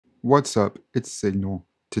What's up? It's Signal.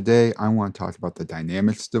 Today I want to talk about the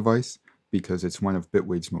Dynamics device because it's one of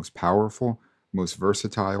Bitwig's most powerful, most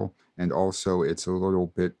versatile, and also it's a little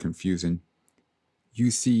bit confusing.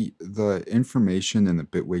 You see, the information in the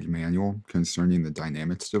Bitwig manual concerning the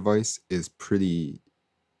Dynamics device is pretty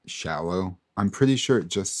shallow. I'm pretty sure it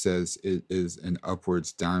just says it is an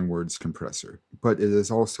upwards downwards compressor, but it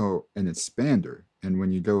is also an expander. And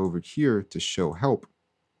when you go over here to show help,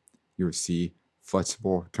 you'll see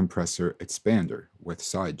flexible compressor expander with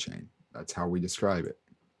sidechain. That's how we describe it.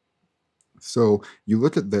 So you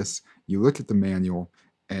look at this, you look at the manual,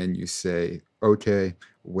 and you say, okay,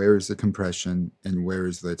 where is the compression and where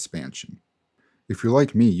is the expansion? If you're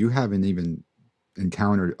like me, you haven't even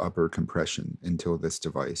encountered upper compression until this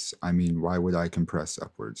device. I mean, why would I compress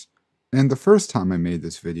upwards? And the first time I made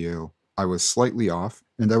this video, I was slightly off,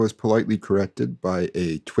 and I was politely corrected by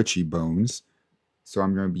a Twitchy Bones. So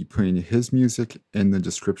I'm going to be putting his music in the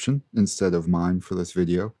description instead of mine for this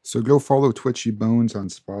video. So go follow Twitchy Bones on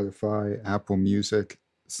Spotify, Apple Music,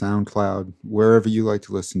 SoundCloud, wherever you like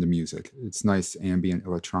to listen to music. It's nice ambient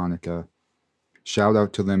electronica. Shout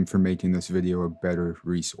out to them for making this video a better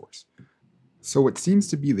resource. So what seems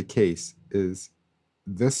to be the case is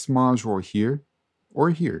this module here,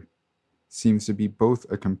 or here, seems to be both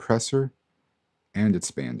a compressor and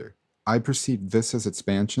expander. I perceive this as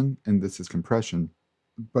expansion and this as compression,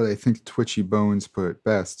 but I think Twitchy Bones put it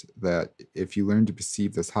best that if you learn to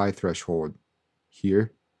perceive this high threshold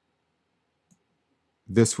here,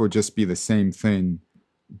 this will just be the same thing,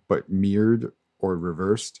 but mirrored or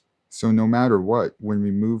reversed. So no matter what, when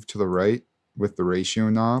we move to the right with the ratio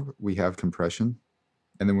knob, we have compression.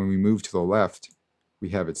 And then when we move to the left, we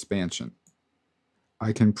have expansion.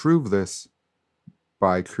 I can prove this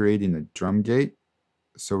by creating a drum gate.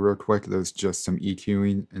 So real quick, there's just some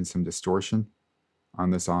EQing and some distortion on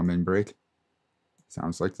this on-in break.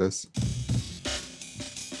 Sounds like this.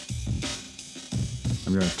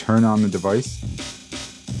 I'm going to turn on the device.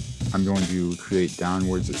 I'm going to create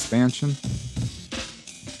downwards expansion.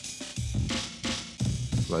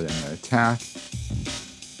 Let in the attack.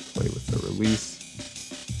 Play with the release.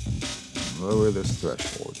 And lower this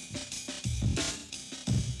threshold.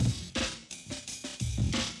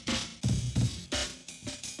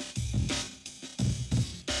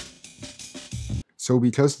 So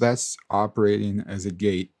because that's operating as a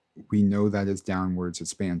gate, we know that is downwards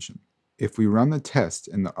expansion. If we run the test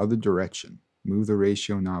in the other direction, move the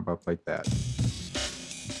ratio knob up like that.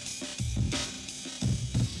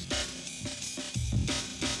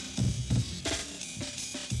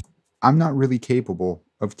 I'm not really capable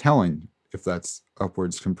of telling if that's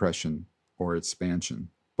upwards compression or expansion,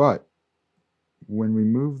 but when we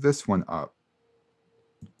move this one up,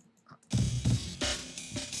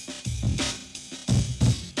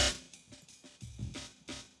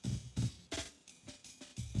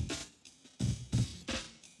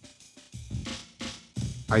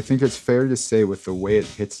 I think it's fair to say with the way it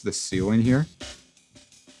hits the ceiling here,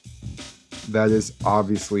 that is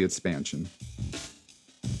obviously expansion.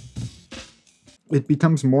 It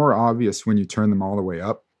becomes more obvious when you turn them all the way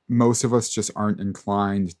up. Most of us just aren't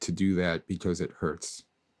inclined to do that because it hurts.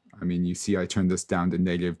 I mean, you see I turned this down to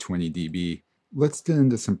negative 20 dB. Let's get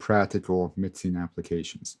into some practical mixing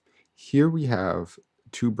applications. Here we have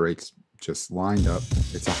two breaks just lined up.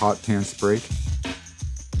 It's a hot pants break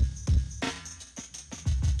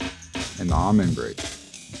and the almond break.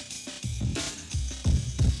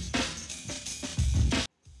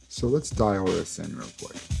 So let's dial this in real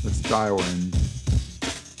quick. Let's dial in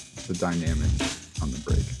the dynamics on the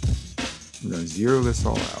break. I'm going to zero this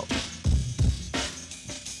all out.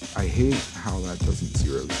 I hate how that doesn't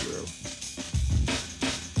 0, 0.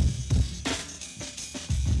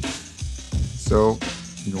 So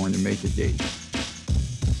I'm going to make a gate.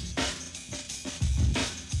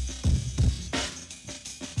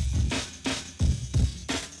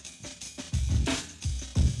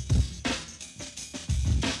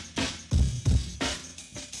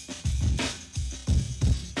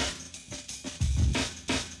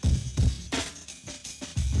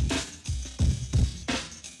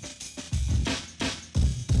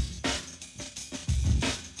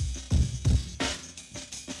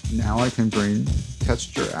 Now I can bring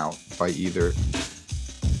texture out by either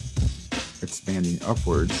expanding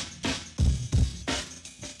upwards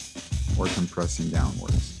or compressing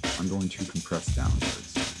downwards. I'm going to compress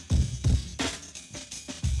downwards.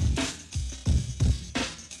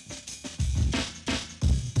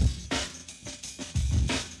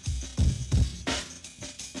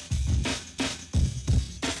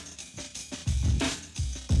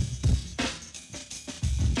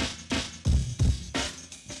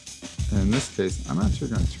 And in this case, I'm actually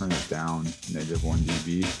going to turn it down -1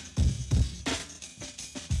 dB.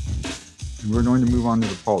 And we're going to move on to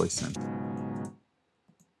the polysynth.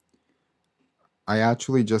 I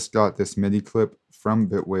actually just got this MIDI clip from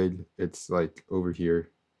Bitwig. It's like over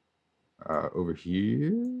here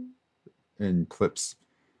in clips.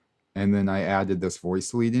 And then I added this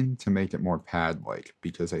voice lead-in to make it more pad-like,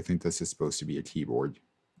 because I think this is supposed to be a keyboard.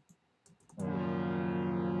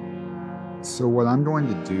 So what I'm going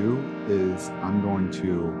to do is I'm going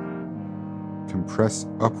to compress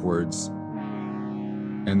upwards,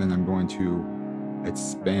 and then I'm going to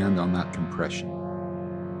expand on that compression.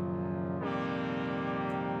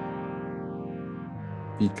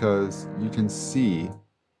 Because you can see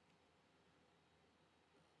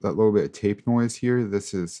that little bit of tape noise here.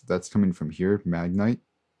 That's coming from here, Magnite.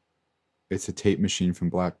 It's a tape machine from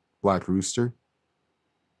Black Rooster.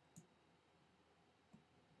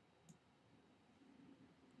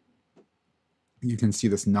 You can see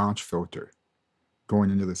this notch filter going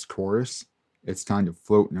into this chorus. It's kind of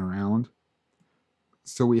floating around.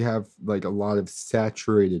 So we have like a lot of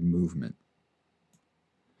saturated movement.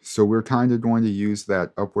 So we're kind of going to use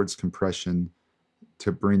that upwards compression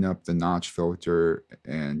to bring up the notch filter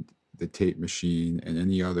and the tape machine and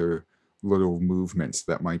any other little movements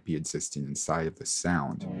that might be existing inside of the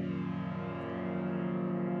sound.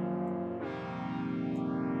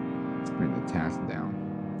 Let's bring the task down.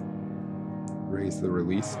 Raise the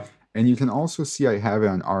release. And you can also see I have it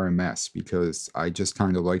on RMS because I just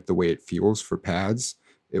kind of like the way it feels for pads.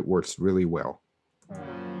 It works really well.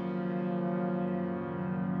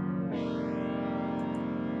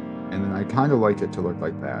 And then I kind of like it to look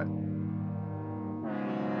like that.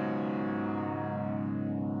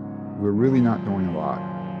 We're really not doing a lot.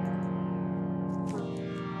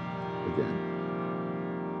 Again.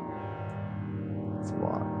 It's a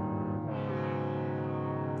lot.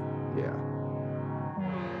 Yeah.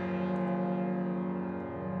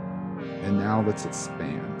 And now let's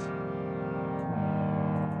expand.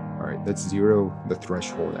 Alright, let's zero the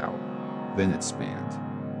threshold out. Then expand.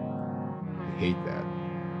 I hate that.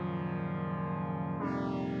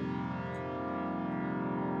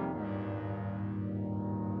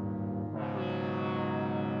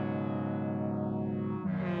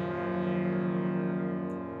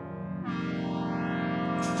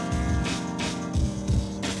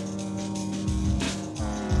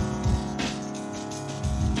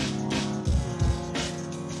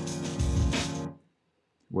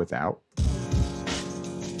 Without.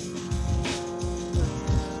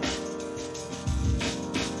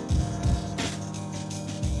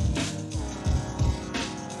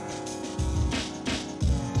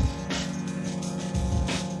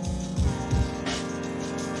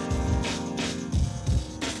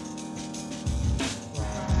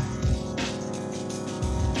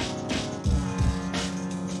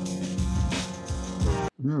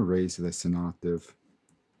 I'm going to raise this an octave.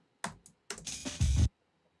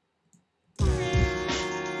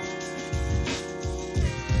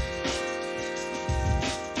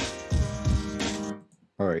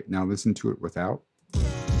 All right, now listen to it without.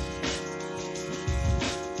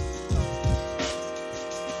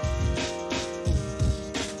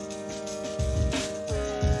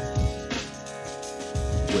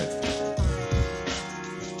 With.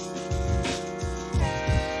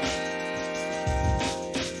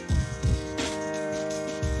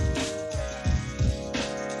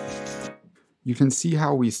 You can see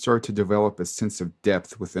how we start to develop a sense of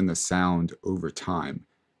depth within the sound over time.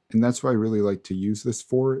 And that's what I really like to use this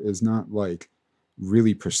for, is not like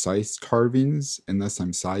really precise carvings unless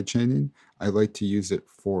I'm sidechaining. I like to use it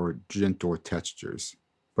for gentle textures.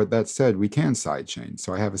 But that said, we can sidechain.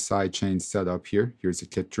 So I have a sidechain set up here. Here's a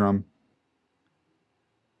kick drum.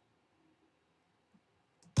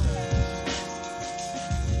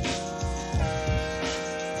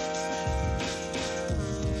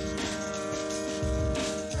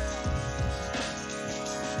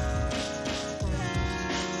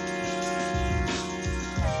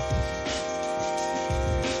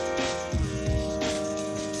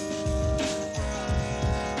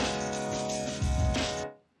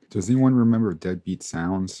 Does anyone remember Deadbeat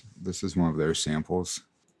Sounds? This is one of their samples.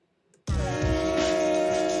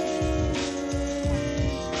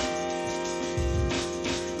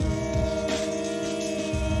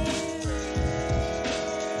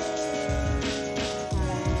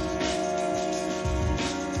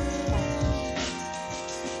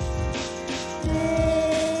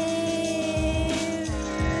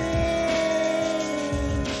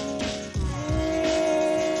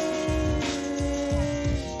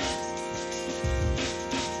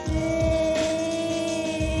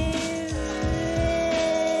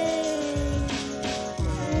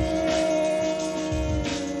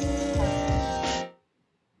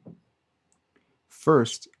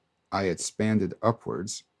 first, I expanded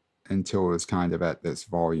upwards until it was kind of at this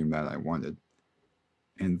volume that I wanted.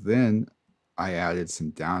 And then I added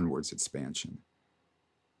some downwards expansion.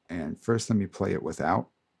 And first, let me play it without.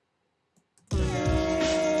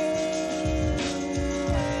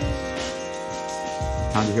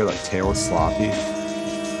 Kind of hear like tail sloppy.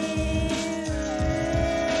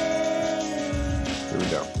 Here we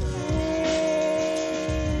go.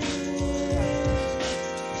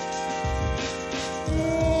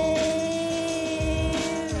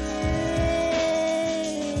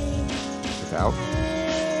 Without.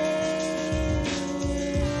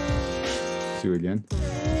 Do it again.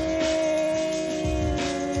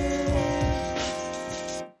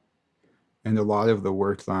 And a lot of the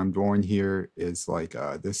work that I'm doing here is like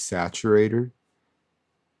this saturator.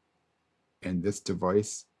 And this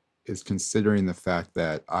device is considering the fact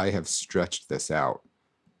that I have stretched this out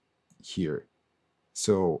here.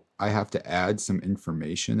 So I have to add some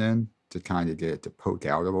information in to kind of get it to poke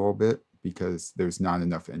out a little bit, because there's not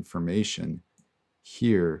enough information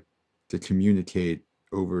here to communicate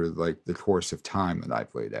over like the course of time that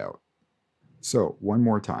I've laid out. So one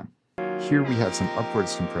more time. Here we have some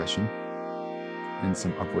upwards compression and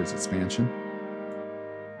some upwards expansion.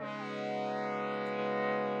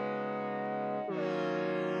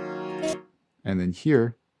 And then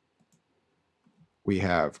here we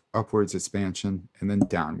have upwards expansion and then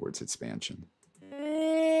downwards expansion.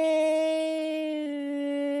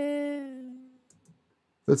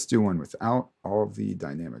 Let's do one without all of the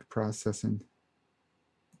dynamic processing.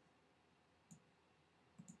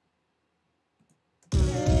 Add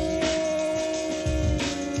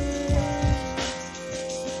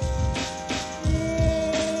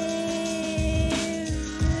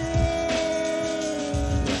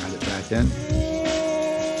it back in.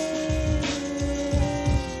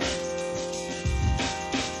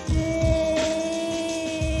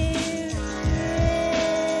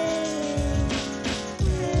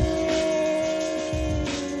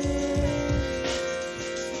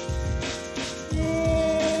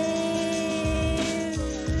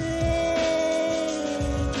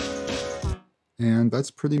 And that's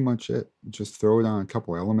pretty much it. Just throw it on a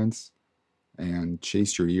couple elements and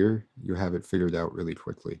chase your ear. You'll have it figured out really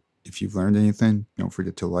quickly. If you've learned anything, don't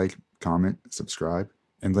forget to like, comment, subscribe,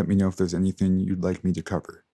 and let me know if there's anything you'd like me to cover.